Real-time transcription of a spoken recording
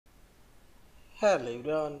Hello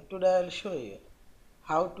everyone, today I'll show you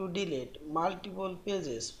how to delete multiple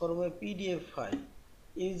pages from a PDF file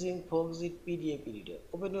using Foxit PDF Editor.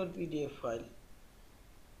 Open your PDF file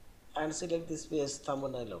and select this page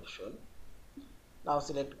thumbnail option. Now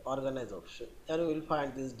select organize option. Here you will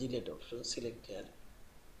find this delete option. Select here.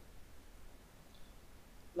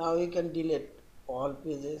 Now you can delete all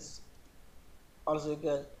pages. Also you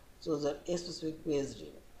can choose a specific page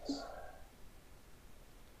name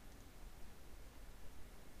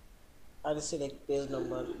and select page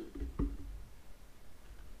number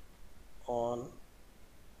on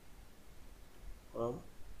from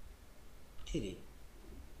 3.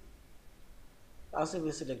 Also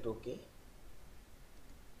we select OK.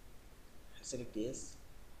 Select yes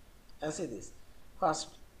and see this first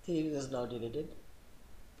 3 pages now deleted.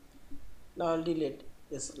 Now I'll delete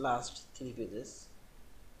this last 3 pages.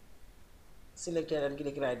 Select here and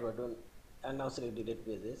click right button and now select delete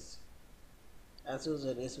pages and choose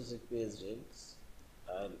a specific page names.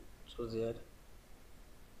 I'll choose here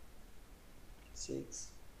 6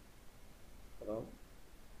 from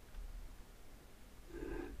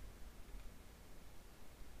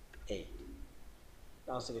 8.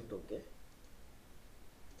 Now select OK.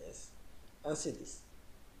 Yes and see this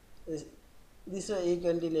way you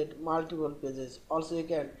can delete multiple pages. Also you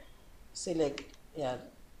can select here,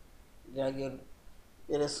 drag your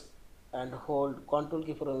erase and hold Ctrl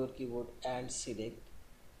key from your keyboard and select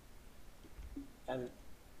and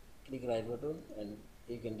click right button and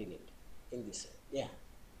you can delete in this way. Yeah,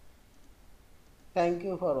 thank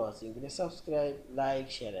you for watching. Please subscribe,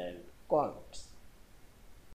 like, share and comment.